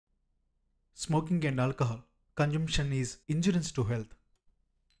Smoking and alcohol consumption is injurious to health.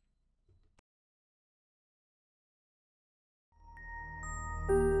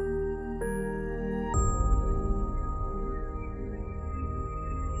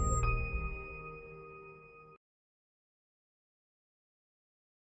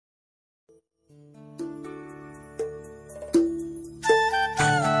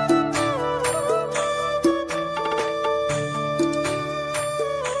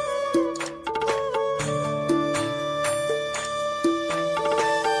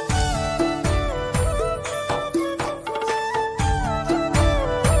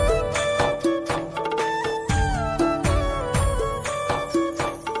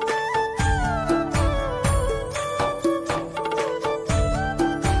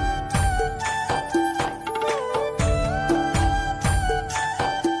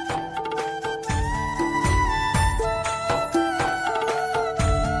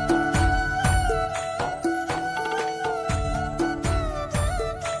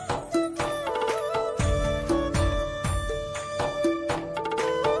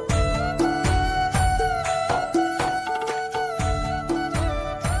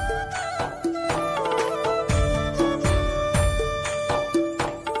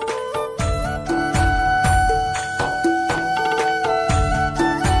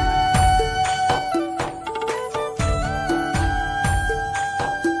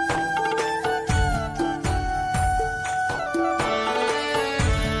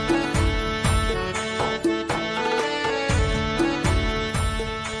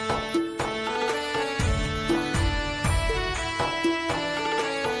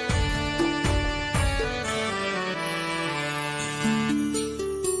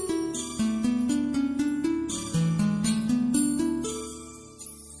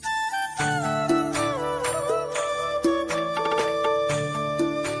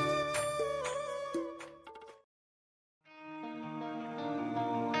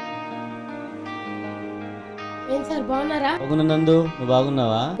 ఏం sir బాగున్నారా? బాగున్నా నందు, నువ్వు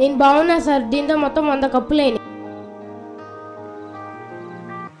బాగున్నావా? నేను బాగున్నా సార్. దీంతో మొత్తం 100 కప్పులేని.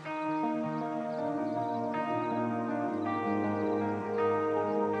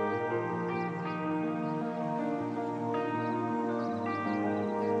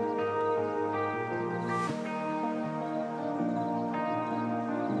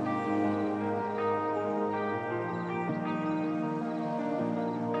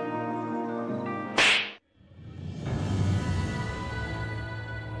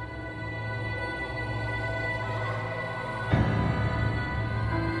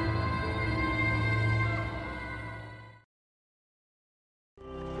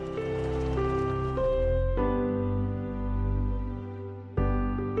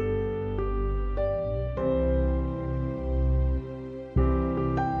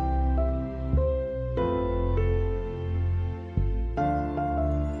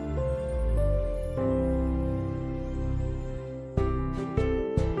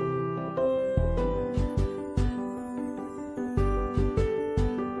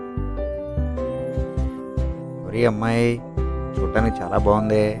 ఒరే అమ్మాయి, చూడటానికి చాలా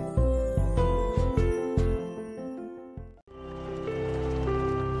బాగుంది.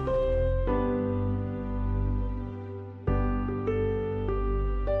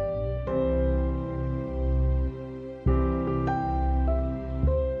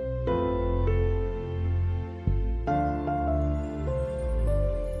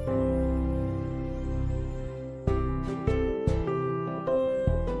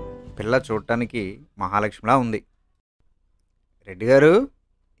 పిల్ల చూడటానికి మహాలక్ష్మిలా ఉంది. రెడ్డి గారు,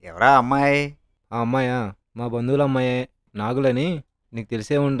 ఎవరా అమ్మాయి? ఆ అమ్మాయా? మా బంధువుల అమ్మాయే, నాగులని. నీకు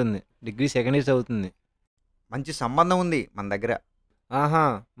తెలిసే ఉంటుంది. డిగ్రీ సెకండ్ ఇయర్ చదువుతుంది. మంచి సంబంధం ఉంది మన దగ్గర. ఆహా,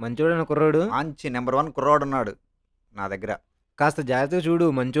 మంచోడైన కుర్రాడు. మంచి నెంబర్ 1 కుర్రాడు ఉన్నాడు నా దగ్గర. కాస్త జాగ్రత్తగా చూడు,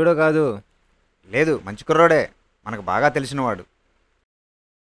 మంచోడో కాదు. లేదు, మంచి కుర్రాడే, మనకు బాగా తెలిసినవాడు.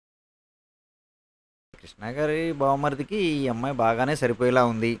 కృష్ణ గారి బావమరిదికి ఈ అమ్మాయి బాగానే సరిపోయేలా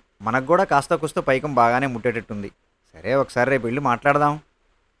ఉంది. మనకు కూడా కాస్త కుస్త పైకం బాగానే ముట్టేటట్టుంది. సరే, ఒకసారి రేపు వెళ్ళి మాట్లాడదాం.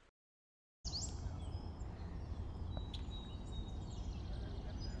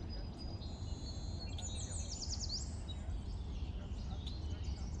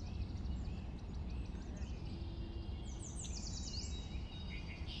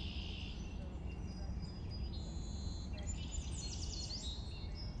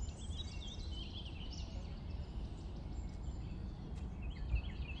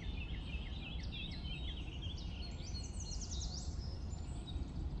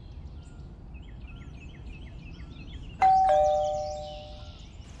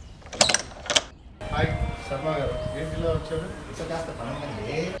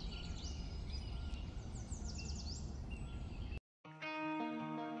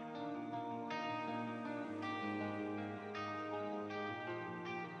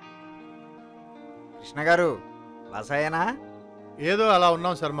 కృష్ణ గారు లాసాయేనా? ఏదో అలా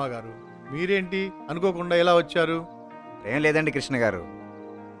ఉన్నాం శర్మ గారు. మీరేంటి అనుకోకుండా ఎలా వచ్చారు? ఏం లేదండి కృష్ణ గారు,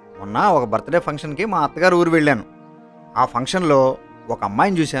 మొన్న ఒక బర్త్డే ఫంక్షన్కి మా అత్తగారు ఊరు వెళ్ళాను. ఆ ఫంక్షన్లో ఒక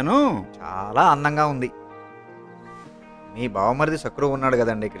అమ్మాయిని చూశాను, చాలా అందంగా ఉంది. మీ బావమరిది సక్రు ఉన్నాడు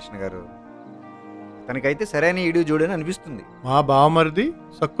కదండి కృష్ణ గారు, అతనికైతే సరైన ఈడు జోడని అనిపిస్తుంది. మా బావమరిది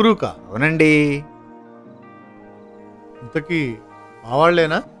సక్రూక? అవునండి. ఇంతకీ మా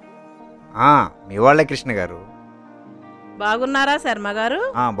వాళ్ళేనా? మీ వాళ్ళే కృష్ణ గారు. బాగున్నారా శర్మ గారు?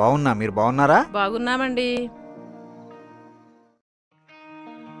 బాగున్నా, మీరు బాగున్నారా? బాగున్నామండి.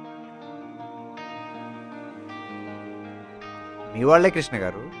 మీ వాళ్ళే కృష్ణ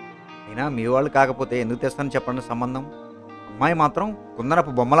గారు. అయినా మీ వాళ్ళు కాకపోతే ఎందుకు తెస్తాను చెప్పండి సంబంధం. అమ్మాయి మాత్రం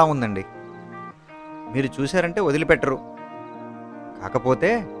కుందనపు బొమ్మలా ఉందండి. మీరు చూశారంటే వదిలిపెట్టరు, కాకపోతే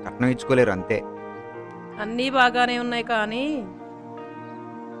కట్నం ఇచ్చుకోలేరు అంతే. అన్నీ బాగానే ఉన్నాయి కానీ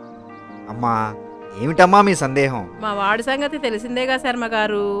అమ్మా, ఏమిటమ్మా మీ సందేహం? మా వాడి సంగతి తెలిసిందేగా శర్మ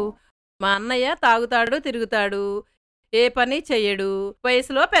గారు. మా అన్నయ్య తాగుతాడు, తిరుగుతాడు, ఏ పని చెయ్యడు,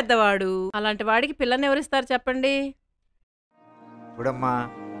 వయసులో పెద్దవాడు. అలాంటి వాడికి పిల్లని ఎవరిస్తారు చెప్పండి? చూడమ్మా,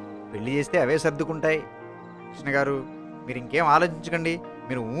 పెళ్లి చేస్తే అవే సర్దుకుంటాయి. కృష్ణ గారు, మీరు ఇంకేం ఆలోచించకండి,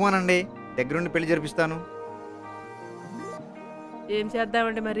 మీరు అనండి, దగ్గరుండి పెళ్లి జరిపిస్తాను. ఏం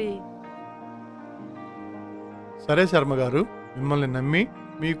చేద్దామండి మరి? సరే శర్మ గారు, మిమ్మల్ని నమ్మి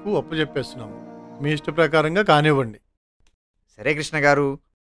మీకు అప్పచెప్పేస్తున్నాము. మీ ఇష్ట ప్రకారంగా కానివ్వండి. సరే కృష్ణ గారు,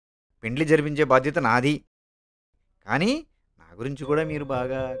 పెండ్లి జరిపించే బాధ్యత నాది, కానీ నా గురించి కూడా మీరు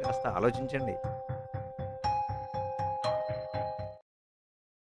బాగా కాస్త ఆలోచించండి.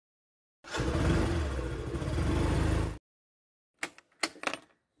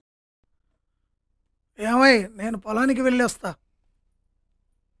 ఏమై, నేను పొలానికి వెళ్ళొస్తా.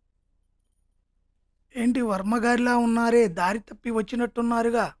 ఏంటి వర్మగారిలా ఉన్నారే, దారి తప్పి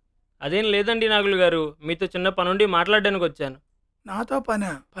వచ్చినట్టున్నారుగా? అదేం లేదండి నాగులు గారు, మీతో చిన్న పనుండి మాట్లాడడానికి వచ్చాను. నాతో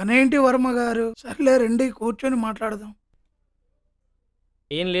పనేంటి వర్మగారు? సర్లే రండి, కూర్చొని మాట్లాడదాం.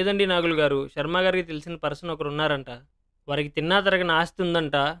 ఏం లేదండి నాగులు గారు, శర్మ గారికి తెలిసిన పర్సన్ ఒకరు ఉన్నారంట. వారికి తిన్నా తరగని ఆస్తి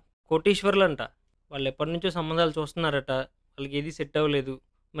ఉందంట, కోటీశ్వర్లంట. వాళ్ళు ఎప్పటి నుంచో సంబంధాలు చూస్తున్నారట, వాళ్ళకి ఏది సెట్ అవ్వలేదు.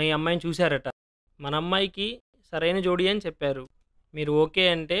 మీ అమ్మాయిని చూశారట. మన అమ్మాయికి సరైన జోడి అని చెప్పారు. మీరు ఓకే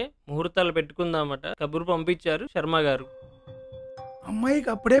అంటే ముహూర్తాలు పెట్టుకుందామట. కబురు పంపించారు శర్మ గారు. అమ్మాయికి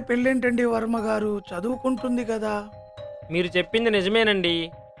అప్పుడే పెళ్ళేంటండి వర్మగారు? చదువుకుంటుంది కదా. మీరు చెప్పింది నిజమేనండి,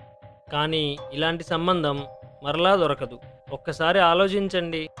 కానీ ఇలాంటి సంబంధం మరలా దొరకదు. ఒక్కసారి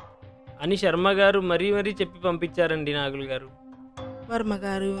ఆలోచించండి అని శర్మ గారు మరీ చెప్పి పంపించారండి నాగులు గారు.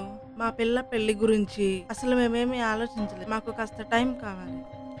 వర్మగారు, మా పిల్ల పెళ్లి గురించి అసలు మేమేమీ ఆలోచించలేదు. మాకు కాస్త టైం కావాలి.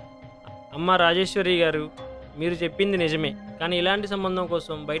 అమ్మ రాజేశ్వరి గారు, మీరు చెప్పింది నిజమే, కానీ ఇలాంటి సంబంధం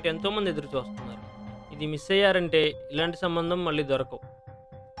కోసం బయట ఎంతోమంది ఎదురు చూస్తున్నారు. ఇది మిస్ అయ్యారంటే ఇలాంటి సంబంధం మళ్ళీ దొరకవు.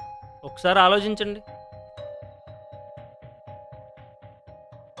 ఒకసారి ఆలోచించండి.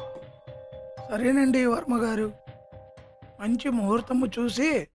 సరేనండి వర్మగారు, మంచి ముహూర్తము చూసి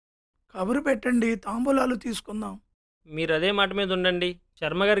కబురు పెట్టండి, తాంబూలాలు తీసుకుందాం. మీరు అదే మాట మీద ఉండండి.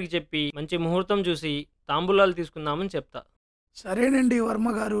 శర్మ గారికి చెప్పి మంచి ముహూర్తం చూసి తాంబూలాలు తీసుకుందామని చెప్తా. సరేనండి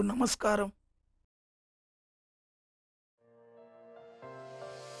వర్మగారు, నమస్కారం.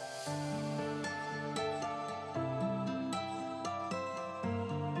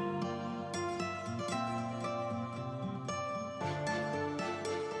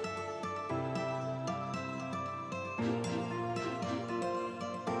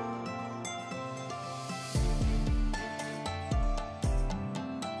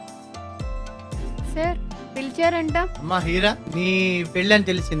 సార్ పిలిచారంట. అమ్మా హీరా, నీ పెళ్ళి అని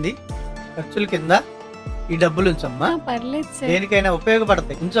తెలిసింది. ఖర్చుల కింద ఈ డబ్బులు ఉంచమ్మా. పర్లేదు సార్, దేనికైనా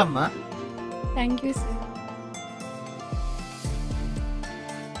ఉపయోగపడతాయి, ఉంచమ్మా. Thank you sir.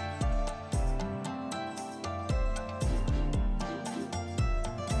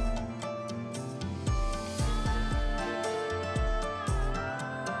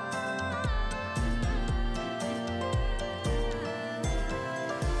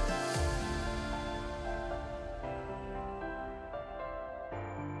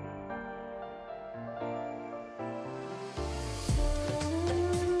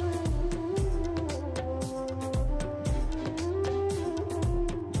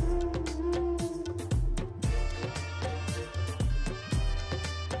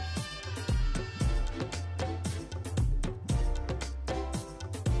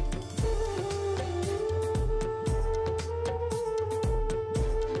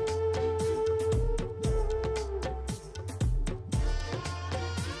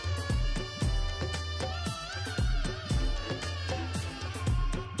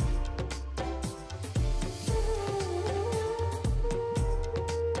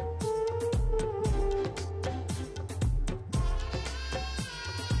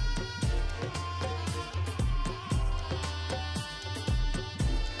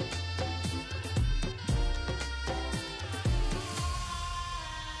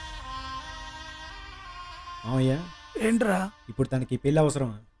 మావయ్య ఏంట్రా ఇప్పుడు తనకి పెళ్ళి అవసరం.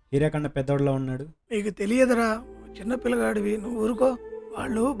 హీరా కన్నా పెద్దోడులా ఉన్నాడు. నీకు తెలియదురా, చిన్న పిల్లగాడివి, నువ్వు ఊరుకో.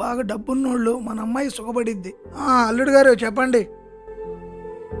 వాళ్ళు బాగా డబ్బున్నోళ్ళు, మన అమ్మాయి సుఖపడిద్ది. అల్లుడు గారు చెప్పండి.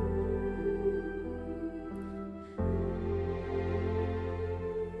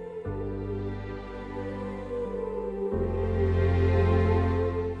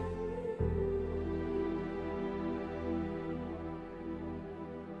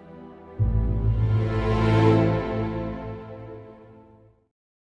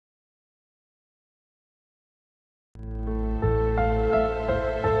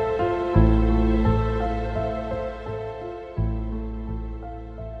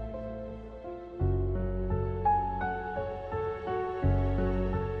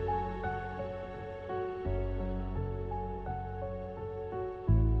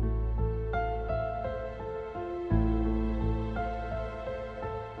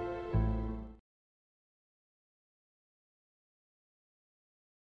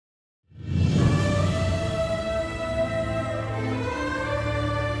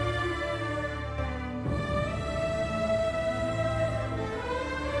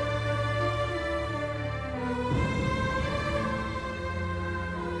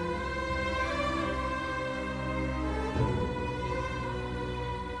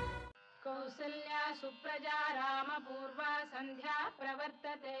 सुप्रजा राम पूर्वा संध्या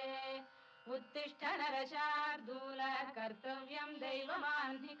प्रवर्तते उत्तिष्ठ नरशार्दूल कर्तव्यं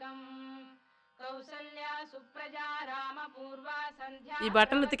दैवमान्धिकम् कौसल्या सुप्रजा राम पूर्वा संध्या ఈ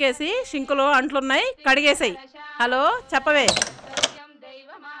బట్టలు ఉతికేసి షింకులో అంట్లున్నాయి, కడిగేసాయి. హలో చెప్పవే.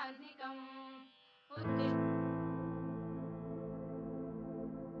 दैवमान्धिकम्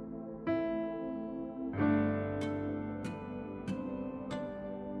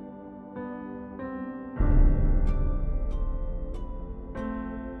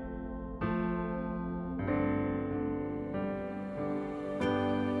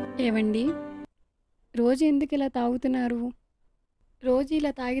ఏవండి, రోజు ఎందుకు ఇలా తాగుతున్నారు? రోజు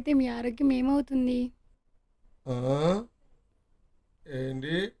ఇలా తాగితే మీ ఆరోగ్యం ఏమవుతుంది?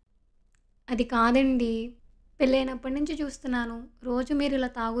 ఏంటి? అది కాదండి, పెళ్ళైనప్పటి నుంచి చూస్తున్నాను, రోజు మీరు ఇలా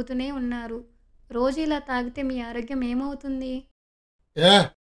తాగుతూనే ఉన్నారు. రోజు ఇలా తాగితే మీ ఆరోగ్యం ఏమవుతుంది?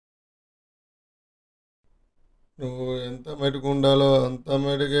 నువ్వు ఎంత మటుకు ఉండాలో అంత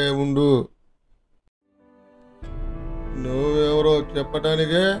మటుకే ఉండు. నువ్వెవరో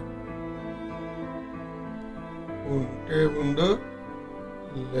చెప్పటానికే ఉంటే ఉండు,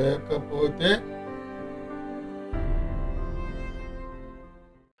 లేకపోతే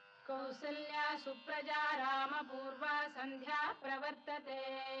कौसल्या सुप्रजा राम पूर्वा संध्या प्रवर्तते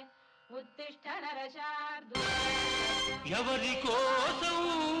उत्तिष्ठ नरशार्दूल ఎవరి కోసం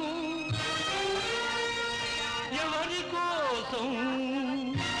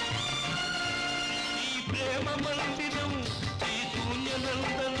ఈ ప్రేమ మందిరం, ఈ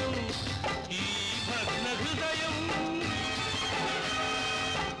శూన్యనందనం, ఈ భగ్న హృదయం,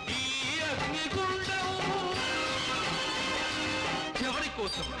 ఈ అగ్నిగుండం ఎవరి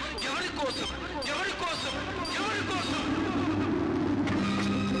కోసం, ఎవరి కోసం, ఎవరి కోసం, ఎవరి కోసం?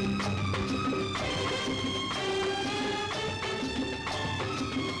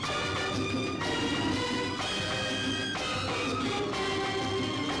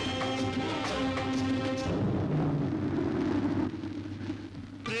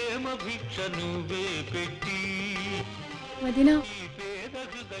 వదినా,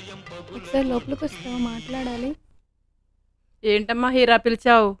 ఒకసారి లోపలికి వస్తావా? మాట్లాడాలి. ఏంటమ్మా హీరా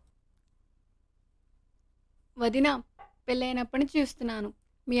పిలిచావు? వదినా, పెళ్ళైనప్పటి నుంచి చూస్తున్నాను,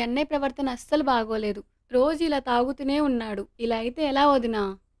 మీ అన్నయ్య ప్రవర్తన అస్సలు బాగోలేదు. రోజు ఇలా తాగుతూనే ఉన్నాడు. ఇలా అయితే ఎలా వదినా?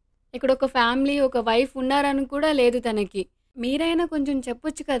 ఇక్కడ ఒక ఫ్యామిలీ, ఒక వైఫ్ ఉన్నారని కూడా లేదు తనకి. మీరైనా కొంచెం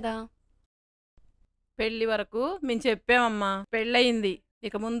చెప్పొచ్చు కదా. పెళ్లి వరకు మేము చెప్పామమ్మా, పెళ్ళయింది.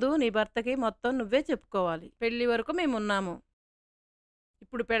 ఇక ముందు నీ భర్తకి మొత్తం నువ్వే చెప్పుకోవాలి. పెళ్లి వరకు మేమున్నాము.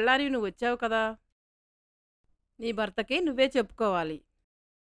 ఇప్పుడు పెళ్ళాని నువ్వు వచ్చావు కదా, నీ భర్తకి నువ్వే చెప్పుకోవాలి,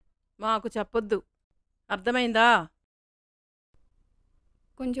 మాకు చెప్పొద్దు. అర్థమైందా?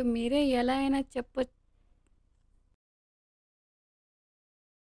 కొంచెం మీరే ఎలా అయినా చెప్పొచ్చు.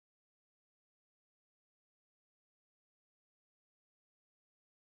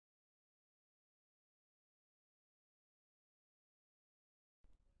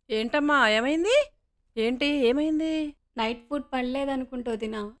 ఏంటమ్మా ఏమైంది? ఏంటి ఏమైంది? నైట్ ఫుడ్ పడలేదనుకుంటా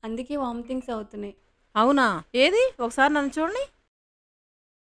వదినా, అందుకే వామిటింగ్స్ అవుతున్నాయి. అవునా? ఏది ఒకసారి నన్ను చూడండి.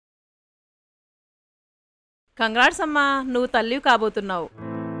 కంగ్రాట్స్ అమ్మా, నువ్వు తల్లివి కాబోతున్నావు.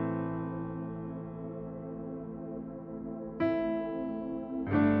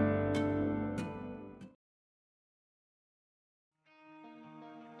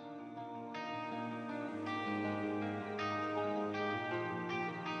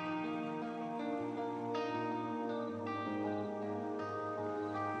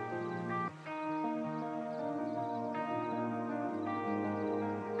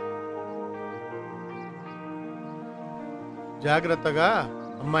 జాగ్రత్తగా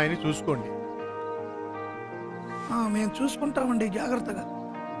అమ్మాయిని చూసుకోండి. మేము చూసుకుంటామండి జాగ్రత్తగా.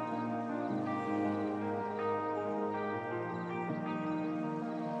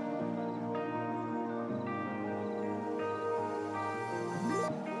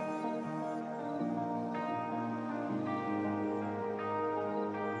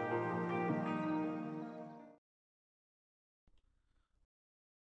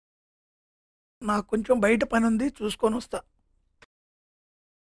 నాకు కొంచెం బయట పని ఉంది, చూసుకొని వస్తా.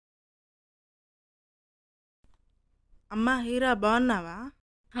 అమ్మా హీరా, బాగున్నావా?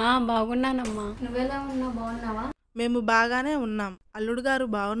 బాగున్నానమ్మా. నువ్వెలా ఉన్నావు? బాగున్నావా? మేము బాగానే ఉన్నాం. అల్లుడు గారు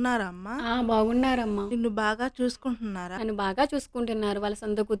బాగున్నారా అమ్మా? బాగున్నారమ్మా. నిన్ను బాగా చూసుకుంటున్నారా? నన్ను బాగా చూసుకుంటున్నారు. వాళ్ళ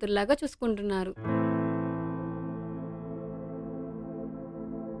సొంత కూతురులాగా చూసుకుంటున్నారు.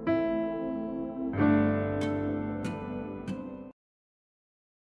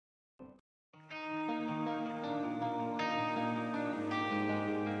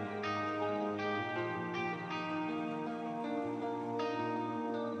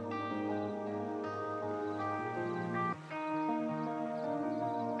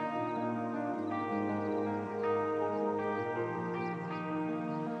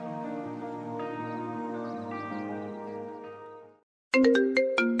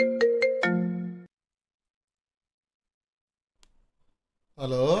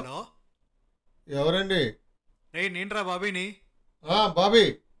 హలో, ఎవరండి? రే నేనురా బాబీని. బాబీ.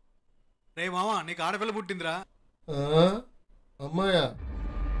 రే మామ, నీకు ఆడపిల్ల పుట్టిందిరా. అమ్మాయా?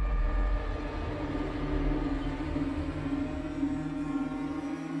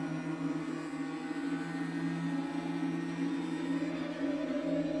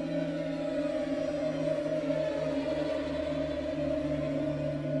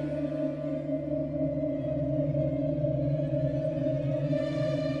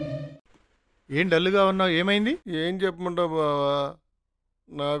 ఏం డల్లుగా ఉన్నావు? ఏమైంది? ఏం చెప్పమంటావు బావా,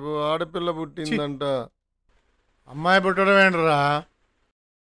 నాకు ఆడపిల్ల పుట్టిందంట. అమ్మాయి పుట్టడం ఏంట్రా,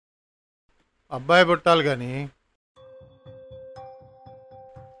 అబ్బాయి పుట్టాలి కానీ.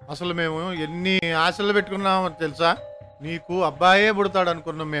 అసలు మేము ఎన్ని ఆశలు పెట్టుకున్నామో తెలుసా? నీకు అబ్బాయే పుడతాడు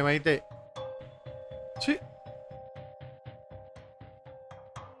అనుకున్నాం మేమైతే.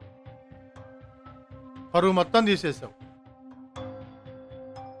 పరువు మొత్తం తీసేసావు.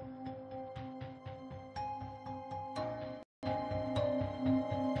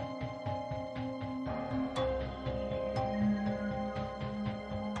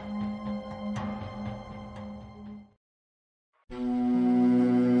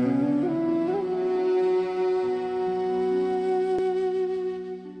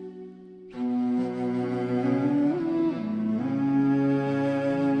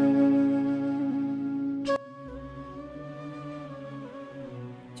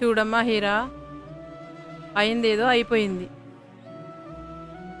 చూడమ్మా హీరా, అయిందేదో అయిపోయింది.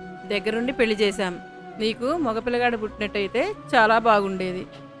 దగ్గరుండి పెళ్లి చేశాం. నీకు మగపిల్లగాడు పుట్టినట్టయితే చాలా బాగుండేది.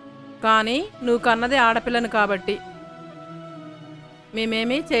 కానీ నువ్వు కన్నది ఆడపిల్లను కాబట్టి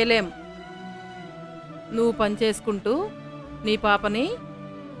మేమేమీ చేయలేం. నువ్వు పనిచేసుకుంటూ నీ పాపని,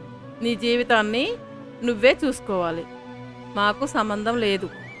 నీ జీవితాన్ని నువ్వే చూసుకోవాలి. మాకు సంబంధం లేదు.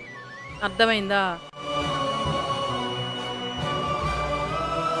 అర్థమైందా?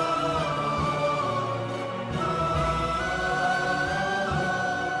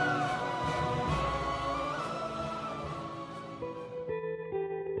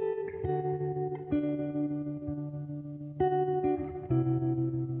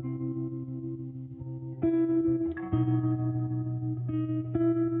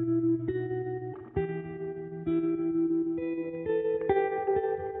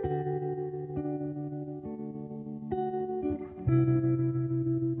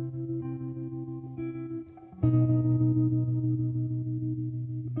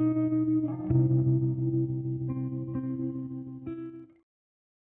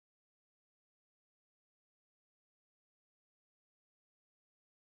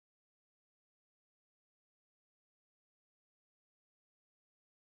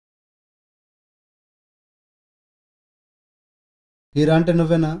 హీరా అంటే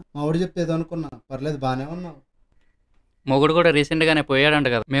నువ్వేనా? మా ఊడు చెప్తే ఏదో అనుకున్నా. పర్లేదు, బాగానే ఉన్నావు. మొగుడు కూడా రీసెంట్గానే పోయాడంట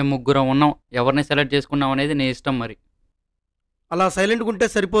కదా. మేము ముగ్గురం ఉన్నాం. ఎవరిని సెలెక్ట్ చేసుకున్నాం అనేది నీ ఇష్టం. మరి అలా సైలెంట్గా ఉంటే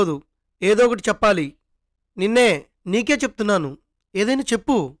సరిపోదు, ఏదో ఒకటి చెప్పాలి. నిన్నే, నీకే చెప్తున్నాను, ఏదైనా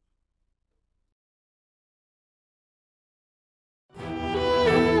చెప్పు.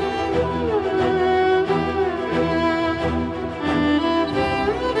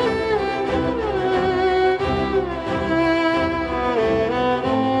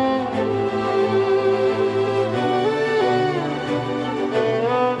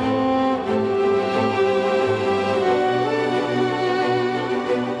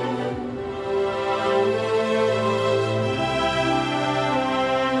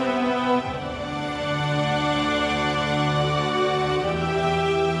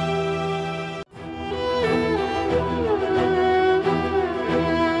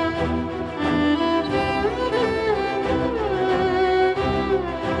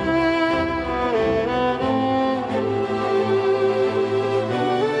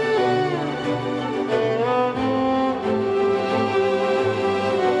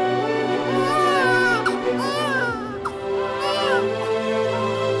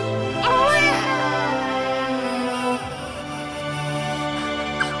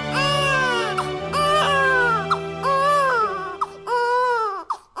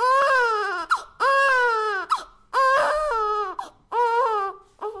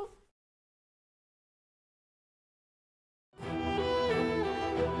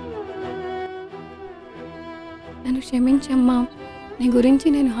 నన్ను క్షమించమ్మా. నీ గురించి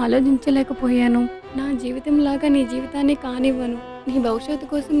నేను ఆలోచించలేకపోయాను. నా జీవితంలాగా నీ జీవితాన్ని కానివ్వను. నీ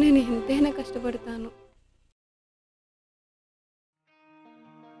భవిష్యత్తు కోసం నేను ఎంతైనా కష్టపడతాను.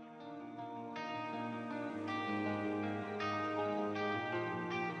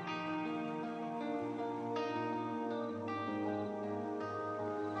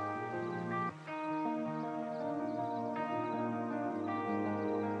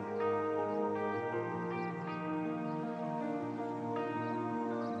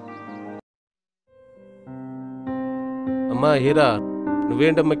 అమ్మా హీరా,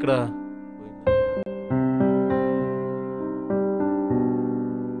 నువ్వేంటమ్మా ఇక్కడ?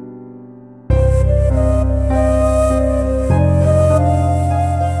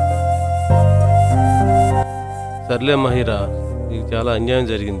 సర్లే అమ్మా హీరా, నీకు చాలా అన్యాయం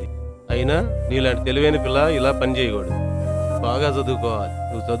జరిగింది. అయినా నీలాంటి తెలివైన పిల్ల ఇలా పని చేయకూడదు. బాగా చదువుకోవాలి.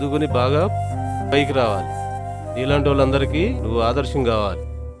 నువ్వు చదువుకుని బాగా పైకి రావాలి. నీలాంటి వాళ్ళందరికీ నువ్వు ఆదర్శం కావాలి.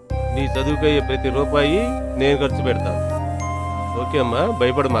 నీ చదువుకయ్యే ప్రతి రూపాయి నేను ఖర్చు పెడతాను. ఓకే అమ్మా,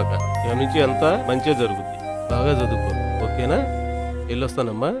 భయపడమాక. ఇక నుంచి అంతా మంచిగా జరుగుద్ది. బాగా చదువుకో, ఓకేనా?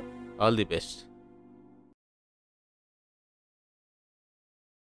 వెళ్ళొస్తానమ్మా. All the best.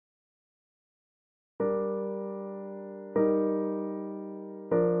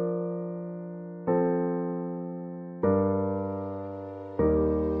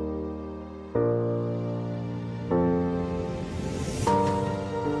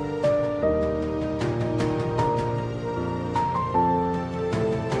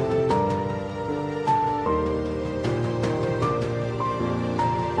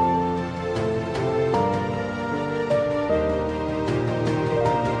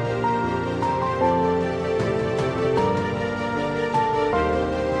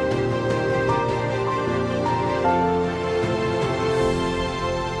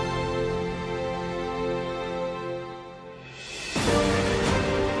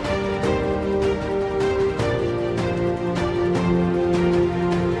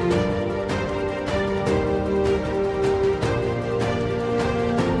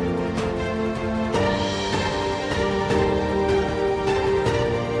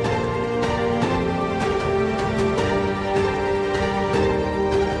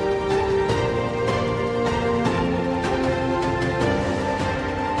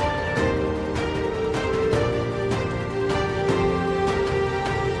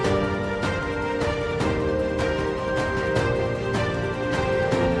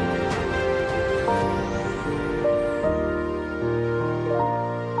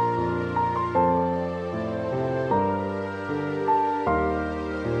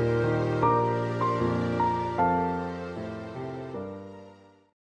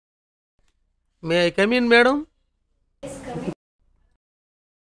 May I come in madam?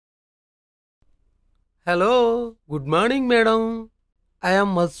 Hello, good morning madam.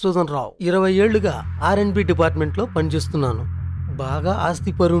 I'm Madhusudan రావు. 20 ఏళ్లుగా R&B డిపార్ట్మెంట్లో పనిచేస్తున్నాను. బాగా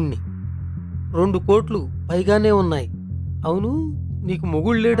ఆస్తిపరుణ్ణి. 2 కోట్లు పైగానే ఉన్నాయి. అవును, నీకు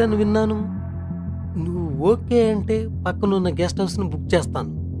మొగుడు లేడని విన్నాను. నువ్వు ఓకే అంటే పక్కనున్న గెస్ట్ హౌస్ను బుక్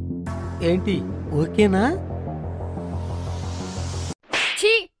చేస్తాను. ఏంటి, ఓకేనా?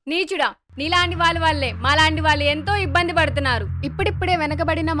 ఛీ, నీచుడా! నీలాంటి వాళ్ళ వల్లే మాలాంటి వాళ్ళు ఎంతో ఇబ్బంది పడుతున్నారు. ఇప్పుడిప్పుడే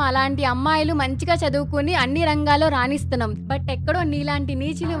వెనకబడిన మాలాంటి అమ్మాయిలు మంచిగా చదువుకుని అన్ని రంగాల్లో రాణిస్తున్నాం. బట్ ఎక్కడో నీలాంటి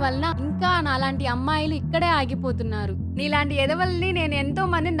నీచుల వలన ఇంకా నాలాంటి అమ్మాయిలు ఇక్కడే ఆగిపోతున్నారు. నీలాంటి ఎదవల్ని నేను ఎంతో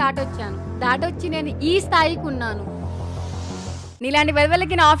మందిని దాటొచ్చి నేను ఈ స్థాయికి ఉన్నాను. నీలాంటి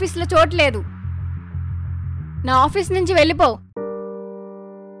వెదవలకి నా ఆఫీస్లో చోట్లేదు. నా ఆఫీస్ నుంచి వెళ్ళిపో.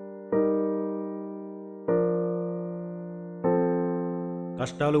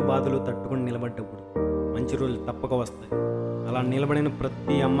 కష్టాలు బాధలు తట్టుకుని నిలబడ్డప్పుడు మంచి రోజులు తప్పక వస్తాయి. అలా నిలబడిన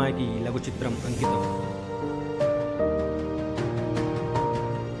ప్రతి అమ్మాయికి ఈ లఘు చిత్రం అంకితం.